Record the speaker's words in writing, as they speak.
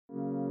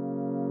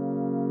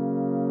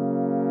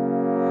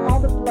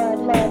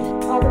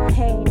all the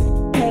pain,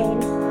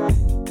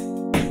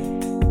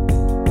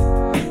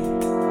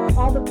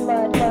 all the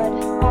blood,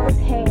 all the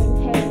pain.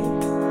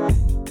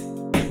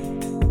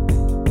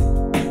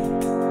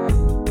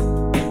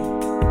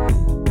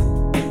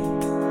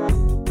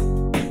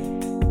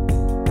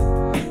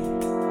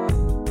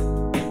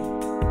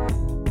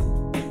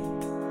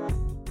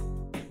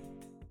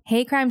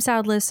 Hey, Crime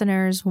Salad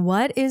listeners,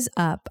 what is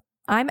up?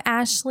 I'm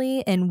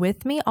Ashley, and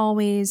with me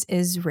always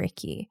is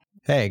Ricky.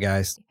 Hey,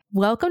 guys.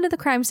 Welcome to the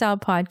Crime Salad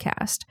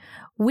podcast.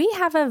 We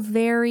have a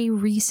very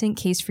recent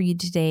case for you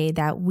today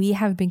that we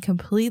have been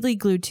completely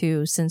glued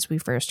to since we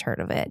first heard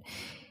of it.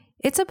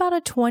 It's about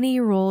a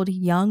 20-year-old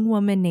young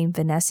woman named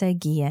Vanessa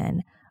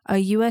Guillen, a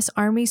U.S.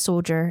 Army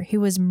soldier who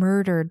was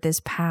murdered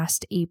this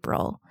past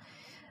April.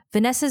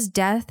 Vanessa's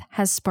death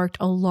has sparked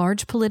a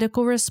large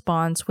political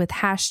response with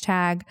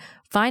hashtag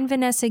Find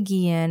Vanessa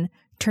Guillen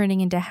turning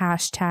into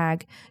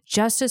hashtag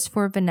Justice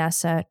for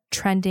Vanessa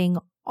trending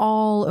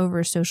all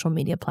over social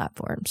media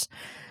platforms.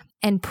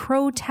 And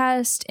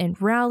protests and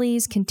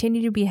rallies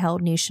continue to be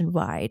held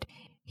nationwide.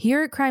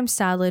 Here at Crime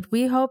Salad,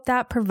 we hope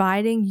that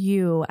providing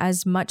you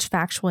as much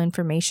factual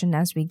information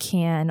as we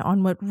can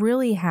on what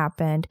really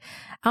happened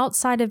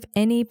outside of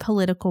any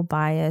political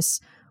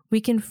bias, we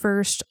can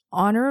first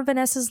honor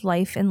Vanessa's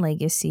life and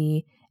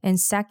legacy, and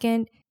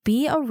second,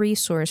 be a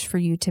resource for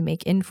you to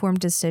make informed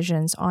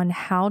decisions on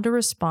how to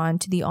respond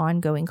to the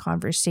ongoing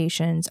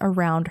conversations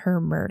around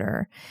her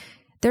murder.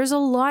 There's a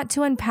lot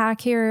to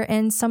unpack here,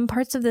 and some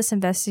parts of this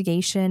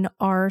investigation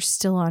are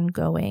still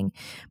ongoing.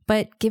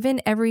 But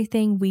given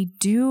everything we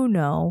do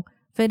know,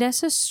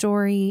 Vanessa's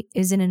story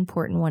is an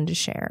important one to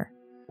share.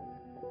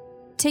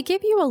 To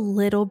give you a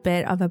little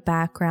bit of a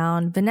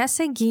background,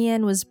 Vanessa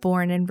Guillen was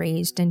born and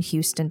raised in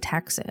Houston,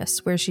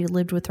 Texas, where she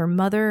lived with her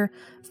mother,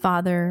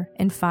 father,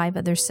 and 5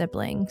 other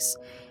siblings.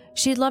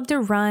 She loved to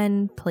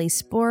run, play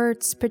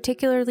sports,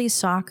 particularly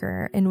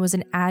soccer, and was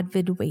an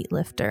avid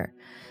weightlifter.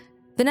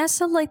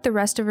 Vanessa, like the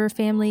rest of her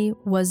family,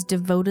 was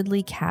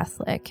devotedly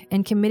Catholic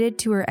and committed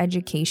to her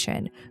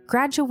education,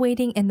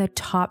 graduating in the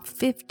top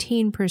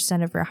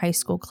 15% of her high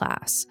school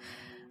class.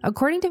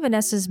 According to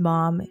Vanessa's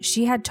mom,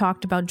 she had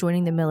talked about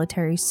joining the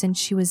military since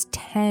she was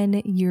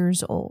 10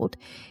 years old.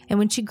 And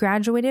when she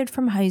graduated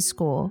from high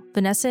school,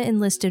 Vanessa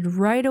enlisted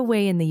right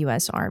away in the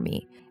U.S.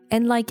 Army.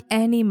 And like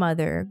any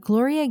mother,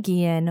 Gloria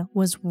Guillen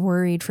was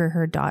worried for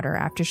her daughter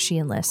after she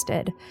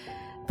enlisted.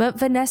 But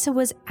Vanessa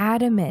was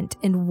adamant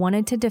and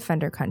wanted to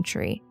defend her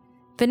country.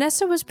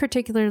 Vanessa was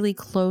particularly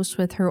close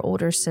with her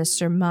older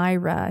sister,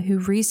 Myra, who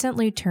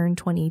recently turned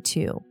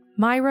 22.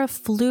 Myra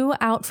flew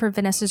out for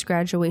Vanessa's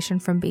graduation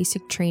from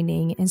basic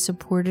training and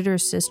supported her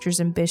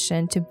sister's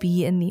ambition to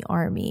be in the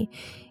Army,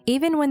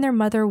 even when their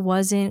mother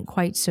wasn't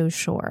quite so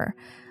sure.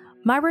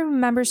 Myra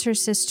remembers her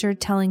sister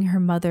telling her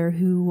mother,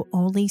 who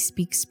only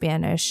speaks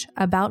Spanish,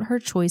 about her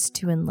choice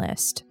to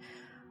enlist.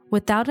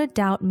 "Without a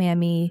doubt,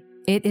 Mammy,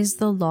 it is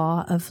the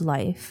law of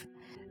life."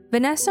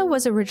 Vanessa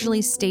was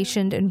originally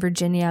stationed in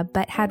Virginia,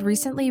 but had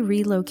recently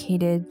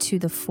relocated to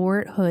the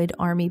Fort Hood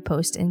Army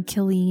Post in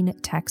Killeen,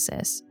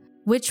 Texas,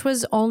 which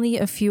was only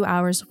a few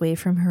hours away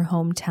from her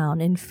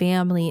hometown and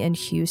family in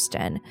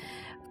Houston.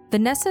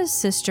 Vanessa's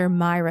sister,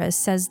 Myra,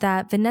 says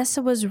that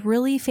Vanessa was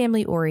really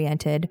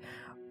family-oriented.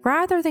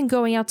 Rather than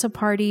going out to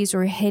parties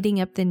or hitting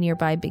up the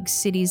nearby big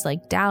cities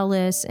like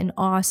Dallas and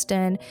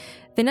Austin,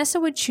 Vanessa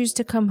would choose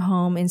to come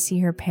home and see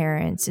her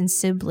parents and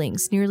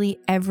siblings nearly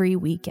every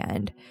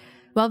weekend.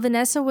 While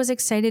Vanessa was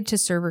excited to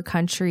serve her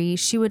country,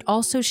 she would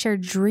also share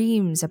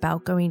dreams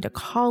about going to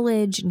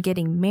college and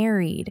getting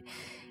married.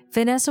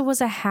 Vanessa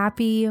was a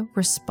happy,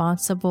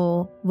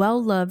 responsible,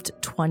 well-loved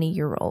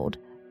 20-year-old.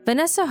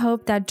 Vanessa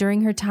hoped that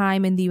during her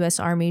time in the U.S.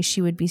 Army,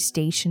 she would be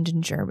stationed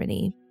in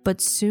Germany.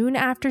 But soon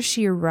after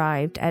she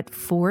arrived at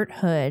Fort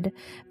Hood,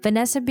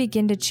 Vanessa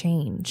began to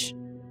change.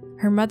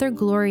 Her mother,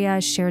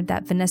 Gloria, shared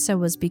that Vanessa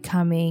was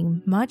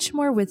becoming much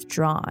more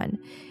withdrawn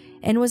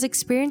and was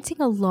experiencing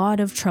a lot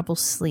of trouble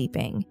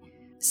sleeping,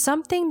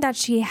 something that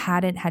she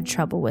hadn't had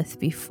trouble with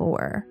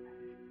before.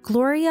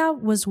 Gloria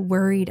was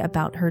worried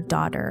about her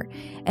daughter,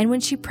 and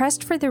when she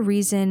pressed for the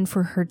reason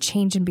for her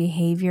change in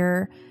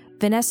behavior,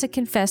 Vanessa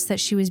confessed that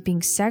she was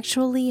being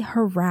sexually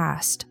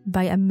harassed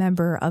by a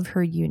member of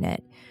her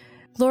unit.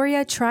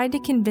 Gloria tried to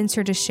convince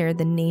her to share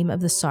the name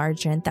of the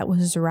sergeant that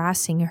was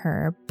harassing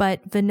her, but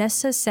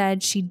Vanessa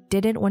said she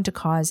didn't want to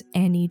cause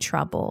any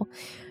trouble.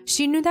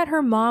 She knew that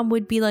her mom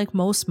would be like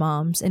most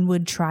moms and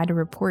would try to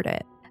report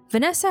it.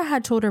 Vanessa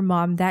had told her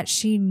mom that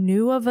she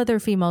knew of other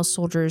female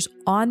soldiers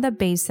on the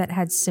base that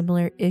had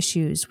similar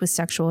issues with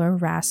sexual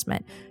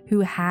harassment who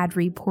had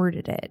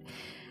reported it.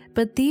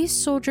 But these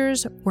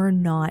soldiers were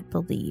not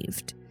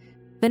believed.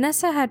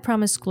 Vanessa had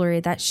promised Gloria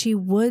that she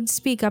would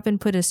speak up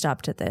and put a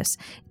stop to this,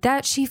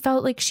 that she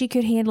felt like she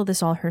could handle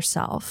this all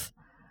herself.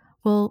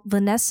 Well,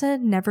 Vanessa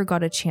never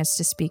got a chance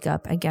to speak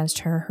up against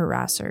her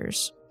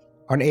harassers.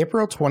 On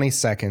April 22,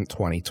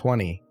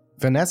 2020,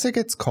 Vanessa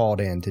gets called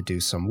in to do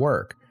some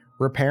work,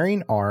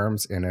 repairing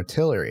arms and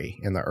artillery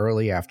in the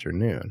early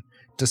afternoon,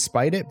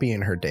 despite it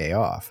being her day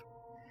off.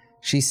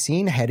 She's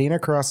seen heading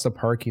across the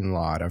parking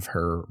lot of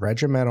her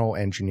Regimental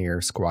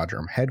Engineer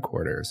Squadron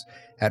headquarters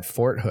at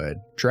Fort Hood,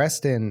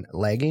 dressed in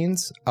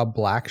leggings, a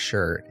black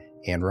shirt,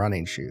 and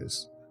running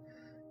shoes.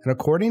 And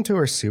according to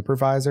her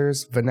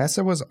supervisors,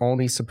 Vanessa was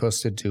only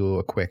supposed to do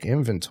a quick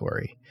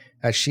inventory,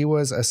 as she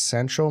was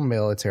Essential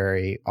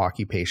Military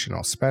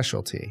Occupational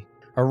Specialty,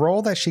 a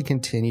role that she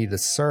continued to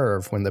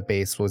serve when the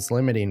base was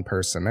limiting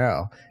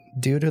personnel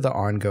due to the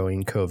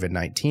ongoing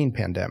COVID-19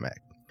 pandemic.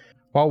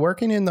 While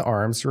working in the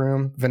arms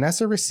room,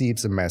 Vanessa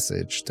receives a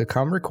message to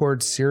come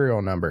record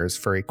serial numbers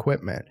for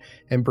equipment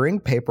and bring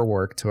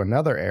paperwork to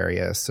another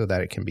area so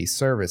that it can be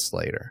serviced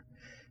later.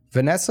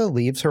 Vanessa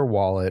leaves her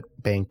wallet,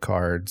 bank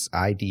cards,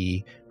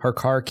 ID, her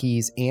car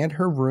keys, and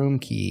her room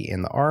key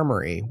in the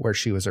armory where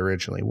she was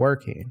originally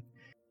working.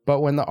 But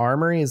when the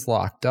armory is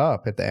locked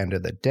up at the end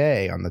of the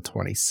day on the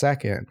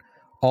 22nd,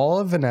 all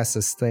of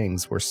Vanessa's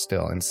things were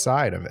still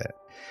inside of it.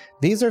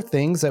 These are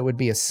things that would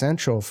be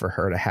essential for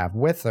her to have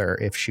with her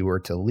if she were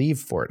to leave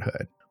Fort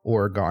Hood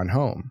or gone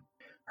home.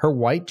 Her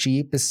white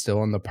Jeep is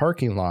still in the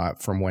parking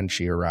lot from when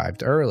she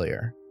arrived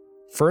earlier.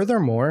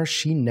 Furthermore,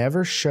 she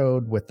never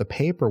showed with the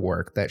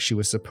paperwork that she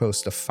was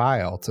supposed to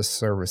file to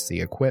service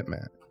the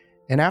equipment.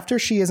 And after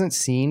she isn't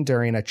seen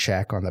during a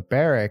check on the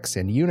barracks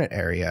and unit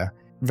area,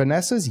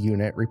 Vanessa's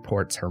unit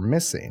reports her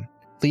missing,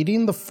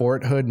 leading the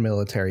Fort Hood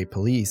Military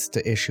Police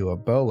to issue a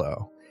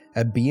BOLO,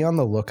 a be on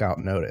the lookout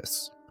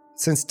notice.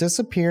 Since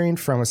disappearing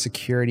from a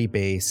security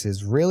base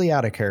is really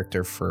out of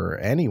character for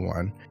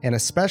anyone, and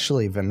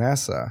especially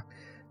Vanessa,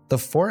 the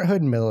Fort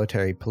Hood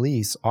Military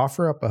Police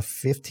offer up a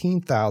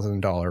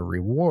 $15,000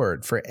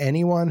 reward for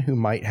anyone who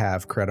might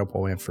have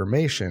credible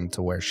information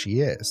to where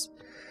she is.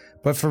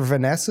 But for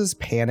Vanessa's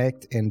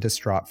panicked and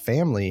distraught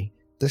family,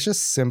 this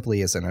just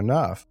simply isn't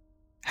enough.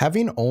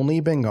 Having only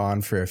been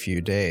gone for a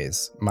few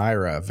days,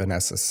 Myra,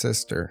 Vanessa's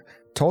sister,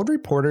 told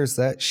reporters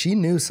that she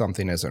knew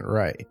something isn't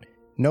right,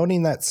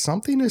 noting that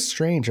something is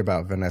strange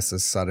about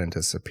Vanessa's sudden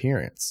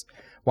disappearance.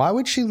 Why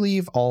would she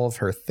leave all of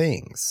her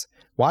things?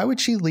 Why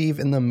would she leave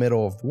in the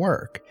middle of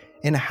work?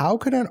 And how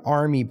could an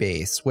army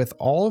base with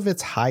all of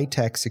its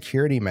high-tech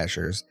security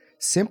measures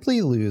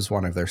simply lose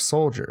one of their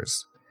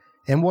soldiers?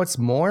 And what's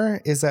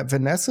more is that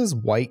Vanessa's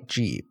white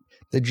Jeep,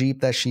 the Jeep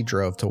that she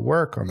drove to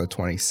work on the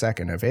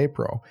 22nd of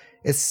April,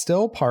 is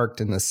still parked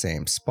in the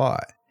same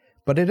spot,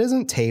 but it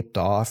isn't taped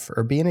off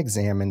or being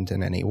examined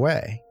in any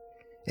way.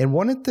 And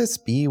wouldn't this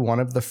be one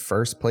of the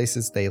first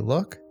places they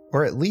look,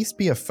 or at least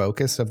be a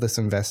focus of this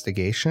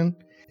investigation?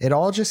 It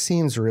all just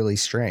seems really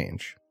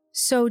strange.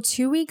 So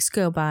 2 weeks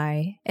go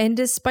by, and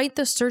despite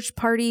the search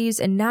parties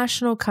and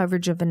national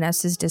coverage of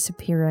Vanessa's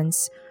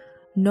disappearance,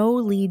 no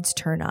leads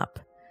turn up.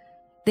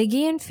 The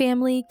Guillen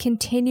family,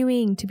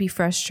 continuing to be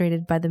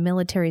frustrated by the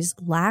military's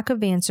lack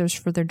of answers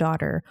for their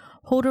daughter,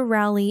 hold a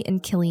rally in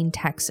Killeen,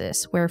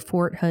 Texas, where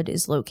Fort Hood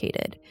is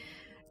located.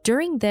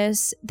 During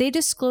this, they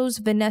disclose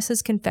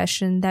Vanessa's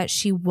confession that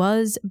she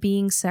was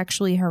being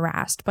sexually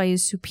harassed by a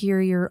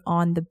superior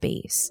on the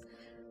base.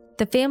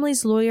 The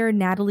family's lawyer,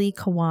 Natalie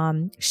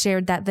Kawam,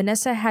 shared that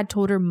Vanessa had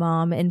told her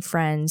mom and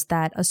friends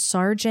that a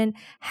sergeant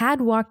had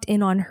walked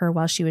in on her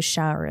while she was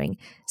showering,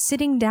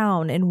 sitting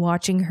down and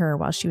watching her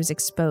while she was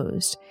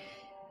exposed.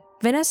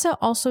 Vanessa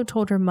also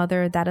told her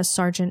mother that a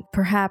sergeant,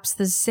 perhaps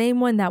the same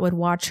one that would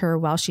watch her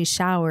while she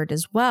showered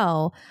as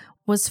well,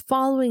 was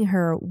following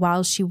her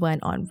while she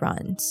went on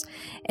runs.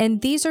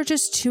 And these are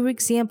just two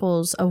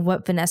examples of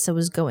what Vanessa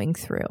was going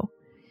through.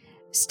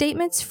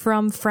 Statements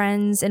from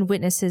friends and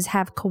witnesses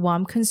have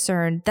Kawam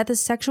concerned that the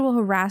sexual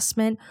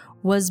harassment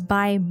was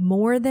by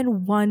more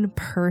than one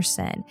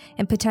person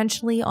and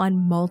potentially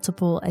on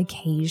multiple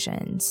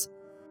occasions.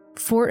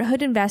 Fort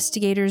Hood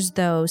investigators,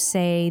 though,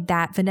 say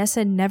that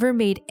Vanessa never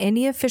made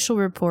any official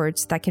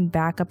reports that can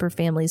back up her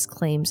family's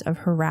claims of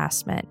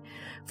harassment.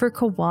 For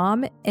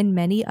Kawam and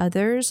many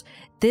others,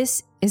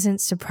 this isn't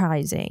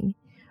surprising.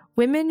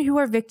 Women who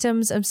are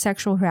victims of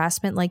sexual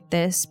harassment like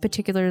this,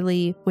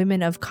 particularly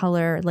women of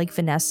color like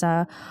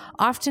Vanessa,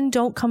 often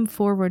don't come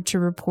forward to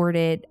report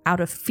it out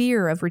of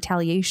fear of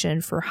retaliation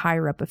for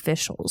higher-up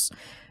officials,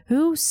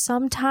 who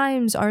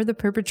sometimes are the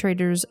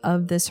perpetrators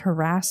of this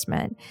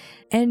harassment,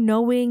 and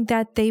knowing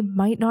that they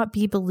might not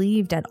be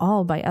believed at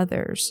all by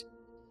others.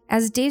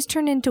 As days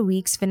turn into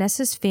weeks,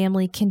 Vanessa's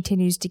family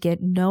continues to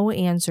get no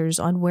answers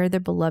on where their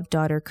beloved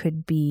daughter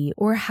could be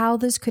or how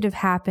this could have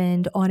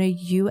happened on a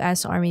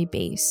U.S. Army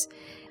base.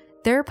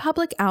 Their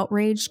public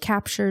outrage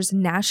captures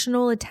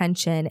national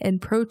attention,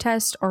 and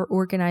protests are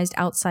organized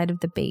outside of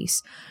the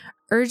base,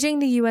 urging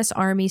the U.S.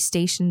 Army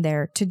stationed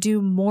there to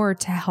do more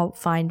to help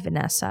find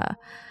Vanessa.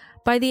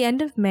 By the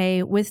end of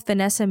May, with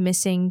Vanessa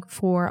missing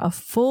for a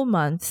full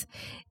month,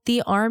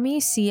 the Army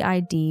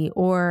CID,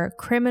 or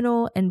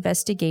Criminal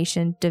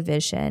Investigation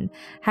Division,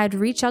 had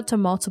reached out to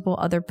multiple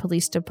other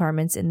police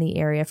departments in the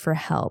area for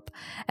help,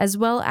 as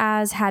well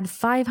as had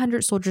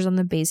 500 soldiers on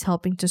the base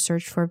helping to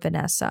search for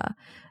Vanessa,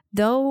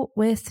 though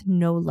with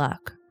no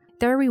luck.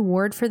 Their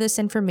reward for this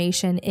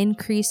information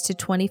increased to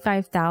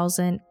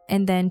 $25,000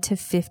 and then to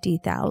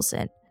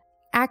 $50,000.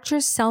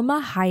 Actress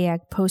Selma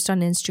Hayek posts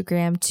on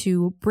Instagram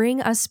to bring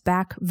us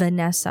back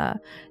Vanessa.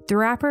 The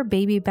rapper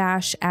Baby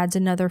Bash adds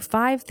another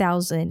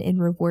 $5,000 in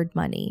reward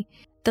money.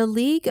 The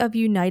League of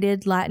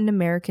United Latin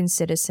American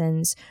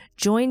Citizens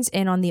joins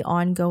in on the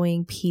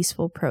ongoing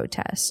peaceful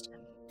protest.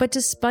 But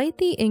despite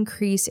the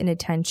increase in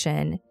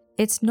attention,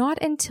 it's not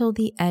until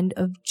the end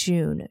of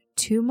June,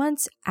 2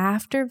 months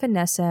after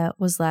Vanessa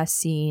was last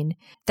seen,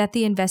 that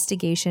the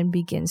investigation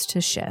begins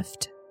to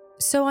shift.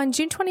 So on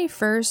June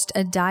 21st,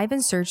 a dive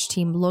and search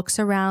team looks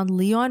around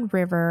Leon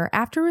River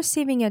after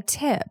receiving a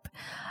tip,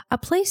 a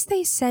place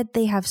they said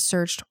they have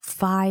searched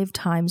 5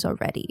 times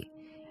already.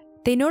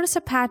 They notice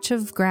a patch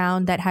of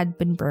ground that had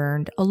been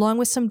burned, along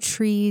with some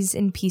trees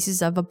and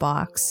pieces of a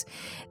box.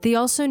 They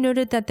also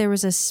noted that there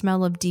was a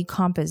smell of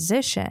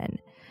decomposition.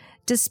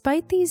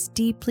 Despite these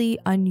deeply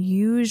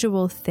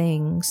unusual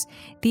things,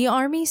 the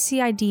Army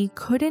CID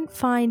couldn't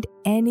find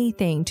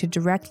anything to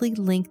directly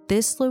link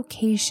this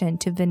location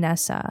to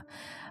Vanessa,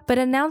 but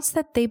announced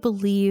that they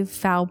believe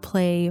foul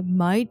play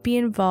might be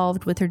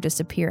involved with her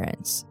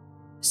disappearance.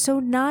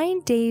 So 9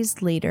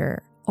 days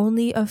later,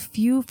 only a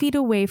few feet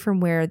away from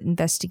where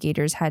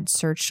investigators had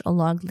searched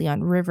along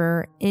Leon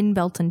River in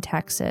Belton,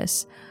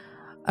 Texas,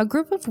 a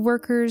group of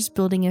workers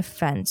building a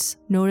fence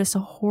notice a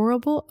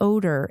horrible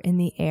odor in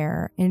the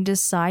air and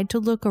decide to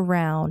look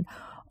around,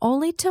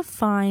 only to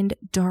find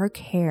dark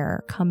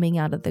hair coming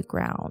out of the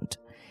ground.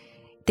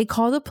 They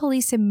call the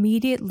police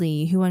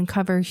immediately, who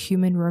uncover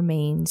human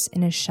remains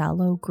in a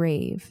shallow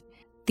grave.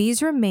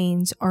 These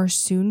remains are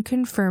soon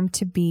confirmed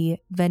to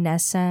be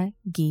Vanessa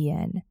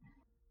Guillen.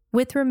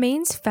 With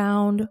remains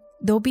found,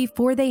 though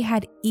before they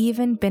had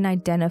even been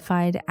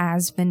identified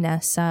as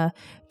Vanessa,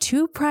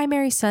 2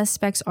 primary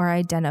suspects are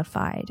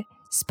identified: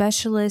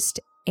 specialist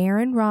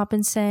Aaron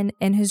Robinson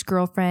and his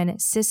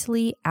girlfriend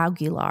Cicely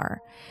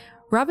Aguilar.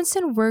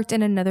 Robinson worked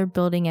in another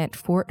building at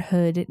Fort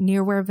Hood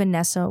near where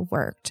Vanessa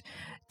worked.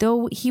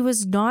 Though he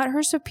was not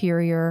her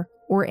superior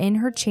or in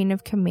her chain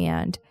of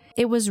command,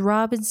 it was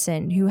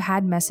Robinson who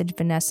had messaged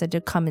Vanessa to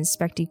come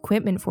inspect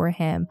equipment for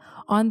him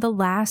on the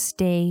last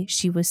day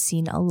she was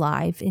seen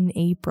alive in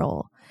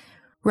April.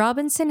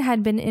 Robinson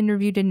had been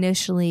interviewed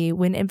initially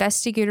when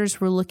investigators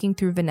were looking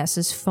through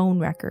Vanessa's phone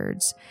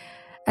records,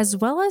 as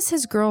well as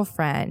his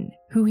girlfriend,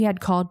 who he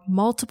had called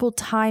multiple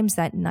times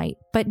that night,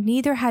 but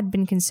neither had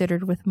been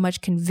considered with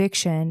much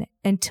conviction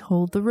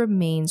until the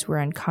remains were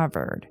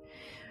uncovered.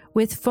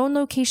 With phone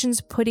locations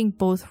putting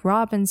both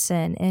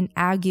Robinson and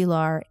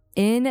Aguilar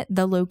in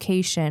the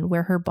location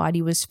where her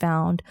body was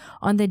found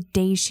on the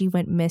day she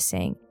went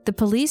missing, the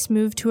police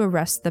moved to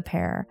arrest the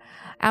pair.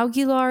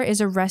 Aguilar is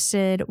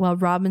arrested while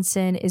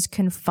Robinson is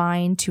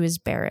confined to his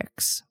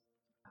barracks.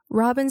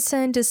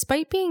 Robinson,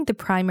 despite being the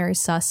primary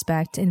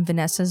suspect in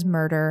Vanessa's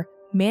murder,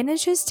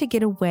 manages to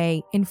get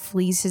away and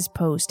flees his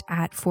post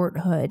at Fort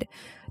Hood,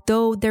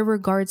 though there were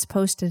guards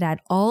posted at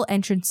all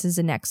entrances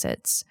and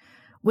exits.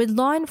 With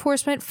law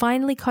enforcement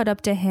finally caught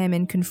up to him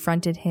and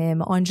confronted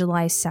him on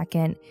July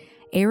 2nd,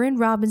 Aaron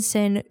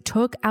Robinson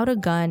took out a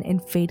gun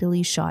and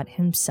fatally shot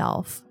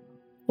himself.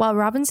 While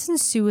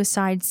Robinson's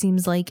suicide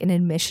seems like an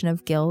admission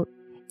of guilt,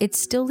 it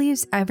still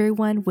leaves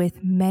everyone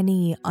with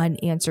many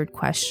unanswered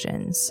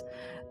questions.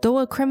 Though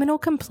a criminal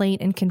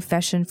complaint and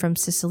confession from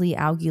Cicely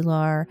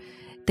Aguilar,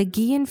 the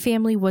Guillen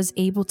family was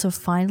able to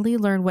finally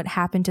learn what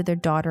happened to their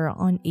daughter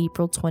on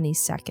April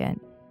 22nd.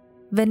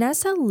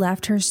 Vanessa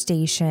left her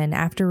station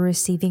after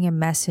receiving a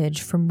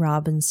message from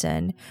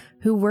Robinson,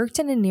 who worked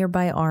in a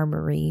nearby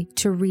armory,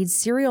 to read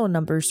serial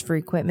numbers for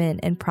equipment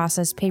and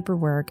process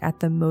paperwork at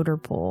the motor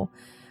pool.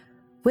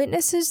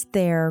 Witnesses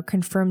there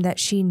confirmed that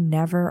she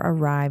never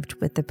arrived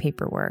with the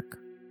paperwork.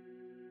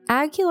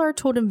 Aguilar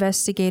told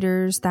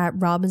investigators that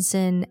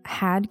Robinson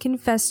had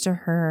confessed to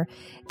her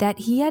that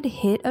he had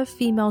hit a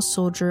female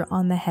soldier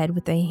on the head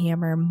with a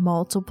hammer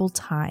multiple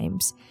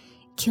times,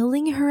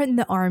 killing her in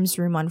the arms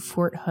room on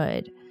Fort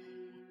Hood.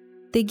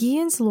 The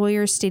Guillen's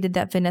lawyer stated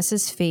that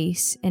Vanessa's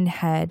face and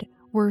head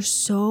were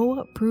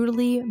so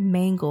brutally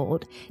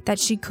mangled that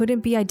she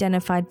couldn't be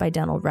identified by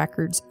dental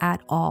records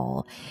at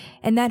all,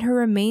 and that her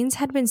remains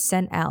had been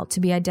sent out to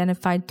be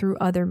identified through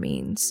other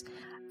means.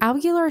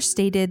 Aguilar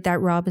stated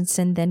that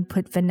Robinson then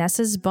put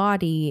Vanessa's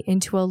body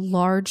into a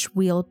large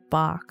wheeled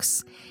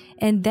box,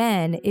 and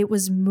then it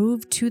was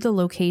moved to the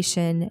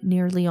location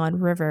near Leon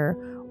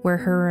River where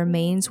her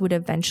remains would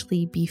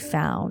eventually be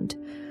found.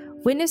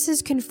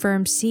 Witnesses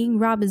confirmed seeing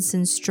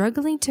Robinson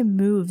struggling to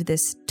move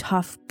this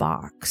tough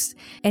box,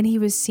 and he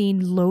was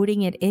seen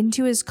loading it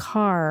into his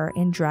car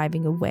and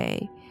driving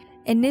away.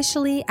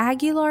 Initially,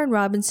 Aguilar and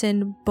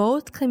Robinson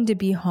both claimed to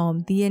be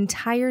home the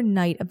entire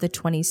night of the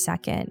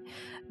 22nd,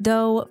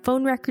 though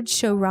phone records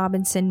show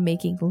Robinson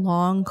making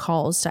long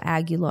calls to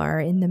Aguilar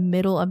in the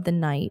middle of the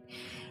night.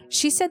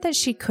 She said that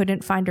she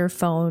couldn't find her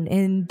phone,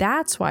 and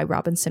that's why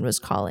Robinson was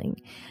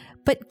calling.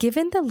 But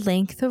given the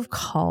length of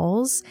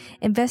calls,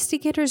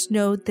 investigators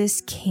know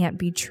this can't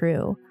be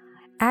true.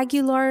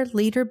 Aguilar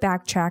later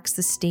backtracks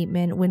the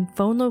statement when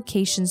phone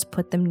locations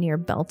put them near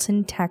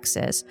Belton,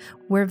 Texas,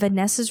 where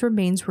Vanessa's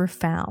remains were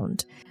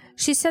found.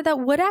 She said that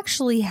what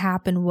actually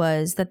happened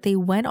was that they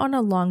went on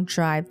a long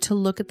drive to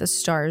look at the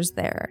stars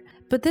there.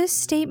 But this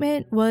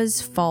statement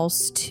was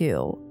false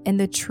too, and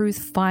the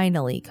truth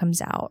finally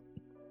comes out.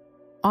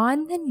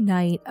 On the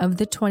night of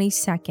the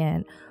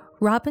 22nd,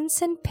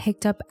 Robinson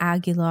picked up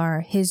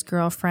Aguilar, his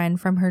girlfriend,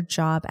 from her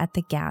job at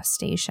the gas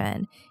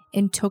station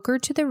and took her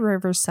to the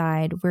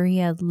riverside where he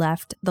had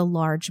left the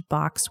large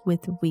box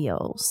with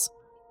wheels.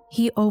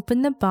 He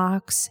opened the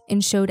box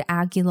and showed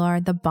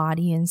Aguilar the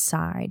body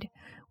inside,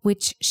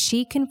 which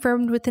she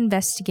confirmed with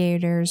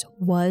investigators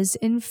was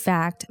in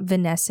fact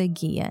Vanessa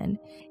Guillen.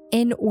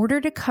 In order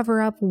to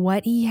cover up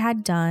what he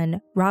had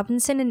done,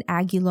 Robinson and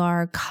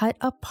Aguilar cut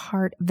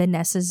apart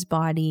Vanessa's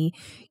body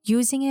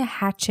using a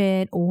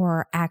hatchet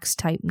or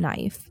axe-type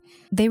knife.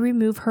 They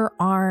removed her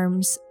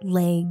arms,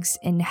 legs,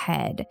 and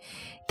head.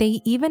 They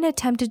even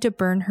attempted to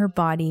burn her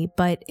body,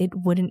 but it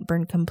wouldn't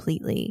burn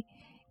completely.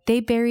 They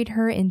buried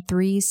her in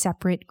 3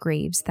 separate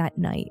graves that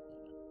night.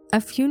 A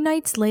few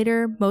nights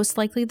later, most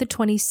likely the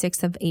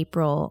 26th of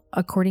April,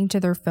 according to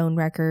their phone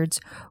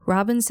records,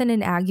 Robinson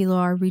and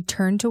Aguilar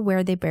returned to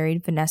where they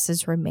buried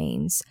Vanessa's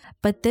remains,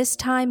 but this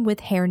time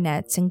with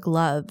hairnets and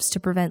gloves to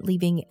prevent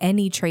leaving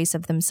any trace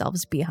of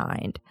themselves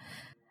behind.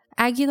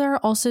 Aguilar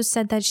also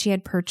said that she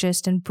had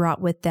purchased and brought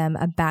with them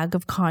a bag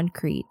of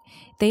concrete.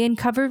 They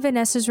uncovered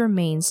Vanessa's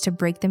remains to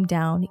break them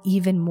down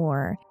even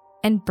more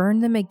and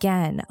burn them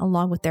again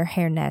along with their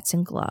hairnets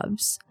and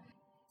gloves.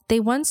 They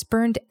once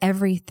burned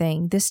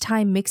everything, this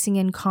time mixing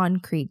in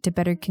concrete to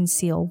better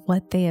conceal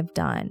what they have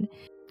done.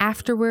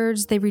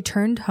 Afterwards, they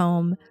returned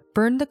home,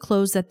 burned the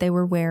clothes that they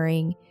were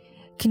wearing,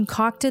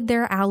 concocted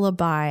their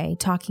alibi,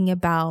 talking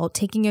about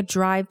taking a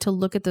drive to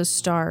look at the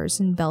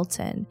stars in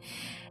Belton,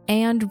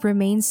 and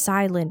remained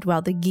silent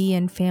while the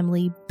Guillen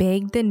family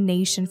begged the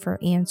nation for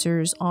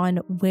answers on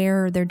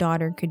where their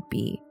daughter could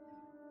be.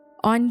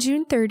 On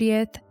June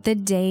 30th, the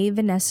day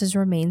Vanessa's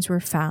remains were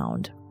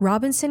found,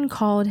 Robinson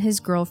called his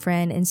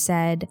girlfriend and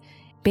said,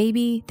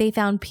 "Baby, they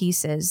found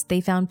pieces. They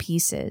found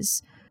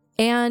pieces."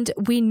 And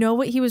we know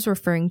what he was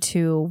referring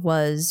to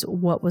was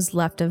what was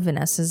left of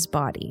Vanessa's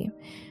body.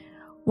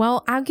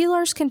 While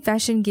Aguilar's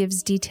confession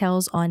gives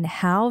details on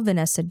how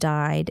Vanessa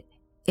died,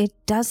 it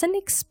doesn't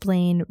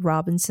explain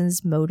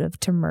Robinson's motive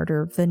to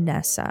murder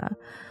Vanessa.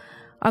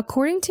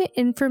 According to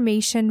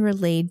information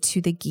relayed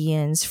to the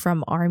Guillens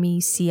from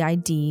Army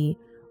CID,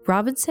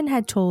 Robinson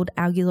had told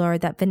Aguilar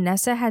that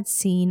Vanessa had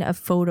seen a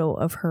photo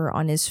of her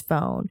on his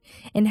phone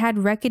and had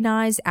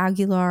recognized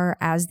Aguilar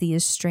as the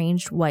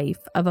estranged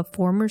wife of a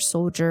former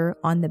soldier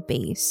on the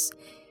base.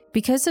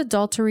 Because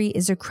adultery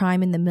is a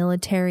crime in the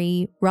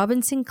military,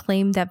 Robinson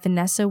claimed that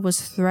Vanessa was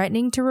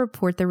threatening to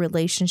report the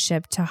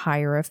relationship to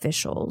higher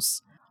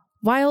officials.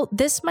 While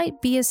this might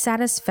be a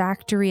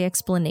satisfactory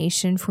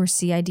explanation for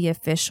CID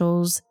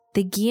officials,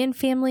 the Guillen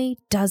family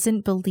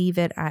doesn't believe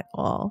it at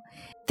all.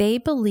 They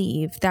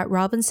believe that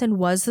Robinson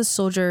was the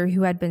soldier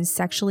who had been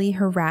sexually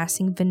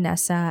harassing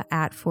Vanessa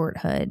at Fort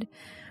Hood.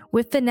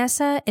 With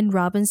Vanessa and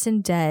Robinson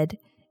dead,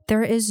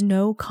 there is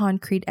no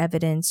concrete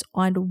evidence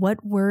on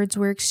what words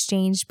were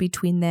exchanged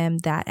between them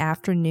that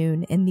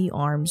afternoon in the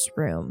arms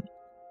room.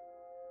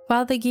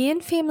 While the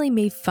Guillen family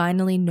may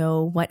finally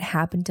know what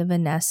happened to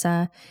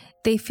Vanessa,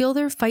 they feel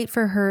their fight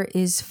for her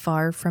is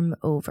far from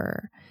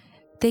over.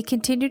 They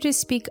continue to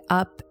speak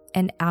up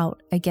and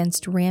out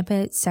against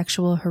rampant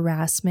sexual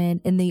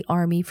harassment in the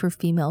Army for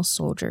female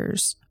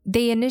soldiers.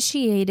 They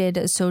initiated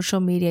a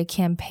social media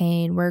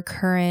campaign where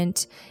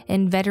current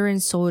and veteran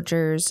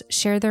soldiers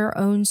share their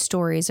own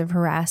stories of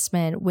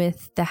harassment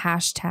with the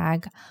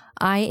hashtag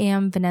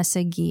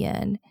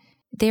 #IamVanessaGuillen.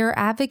 They are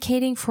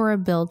advocating for a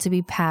bill to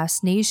be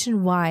passed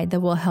nationwide that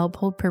will help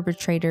hold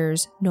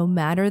perpetrators, no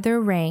matter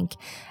their rank,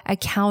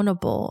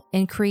 accountable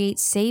and create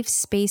safe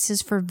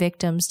spaces for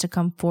victims to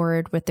come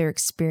forward with their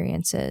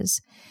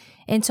experiences,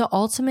 and to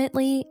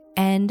ultimately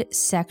end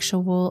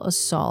sexual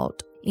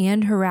assault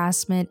and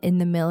harassment in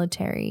the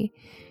military.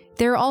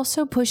 They're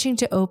also pushing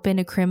to open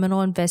a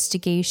criminal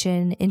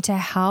investigation into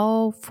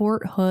how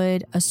Fort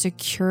Hood, a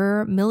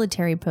secure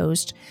military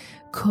post,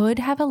 could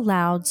have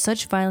allowed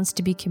such violence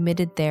to be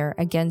committed there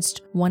against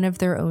one of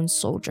their own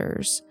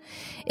soldiers.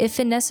 If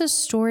Vanessa's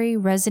story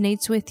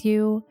resonates with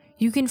you,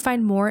 you can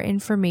find more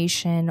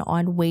information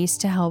on ways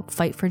to help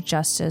fight for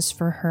justice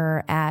for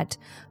her at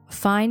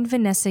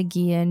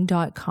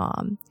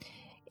findvanessaguillen.com.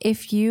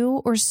 If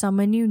you or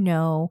someone you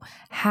know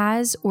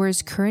has or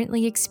is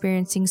currently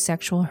experiencing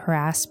sexual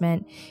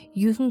harassment,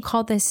 you can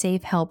call the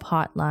Safe Help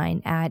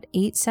hotline at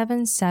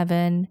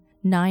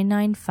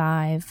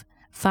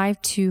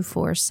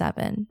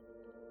 877-995-5247.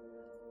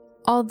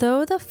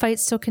 Although the fight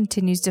still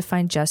continues to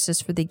find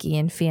justice for the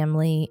Guillen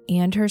family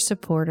and her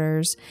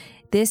supporters,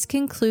 this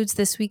concludes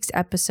this week's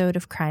episode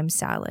of Crime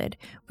Salad.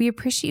 We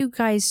appreciate you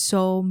guys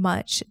so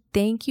much.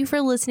 Thank you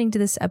for listening to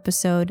this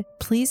episode.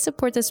 Please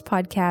support this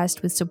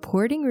podcast with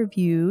supporting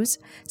reviews,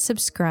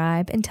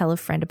 subscribe, and tell a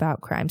friend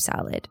about Crime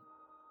Salad.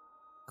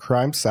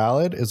 Crime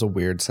Salad is a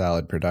Weird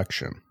Salad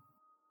production.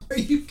 Are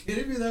you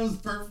kidding me? That was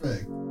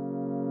perfect.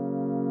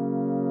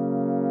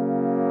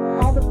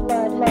 All the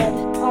blood,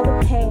 all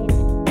the pain.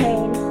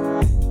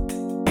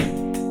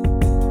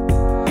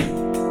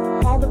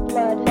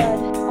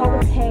 all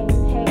the pain.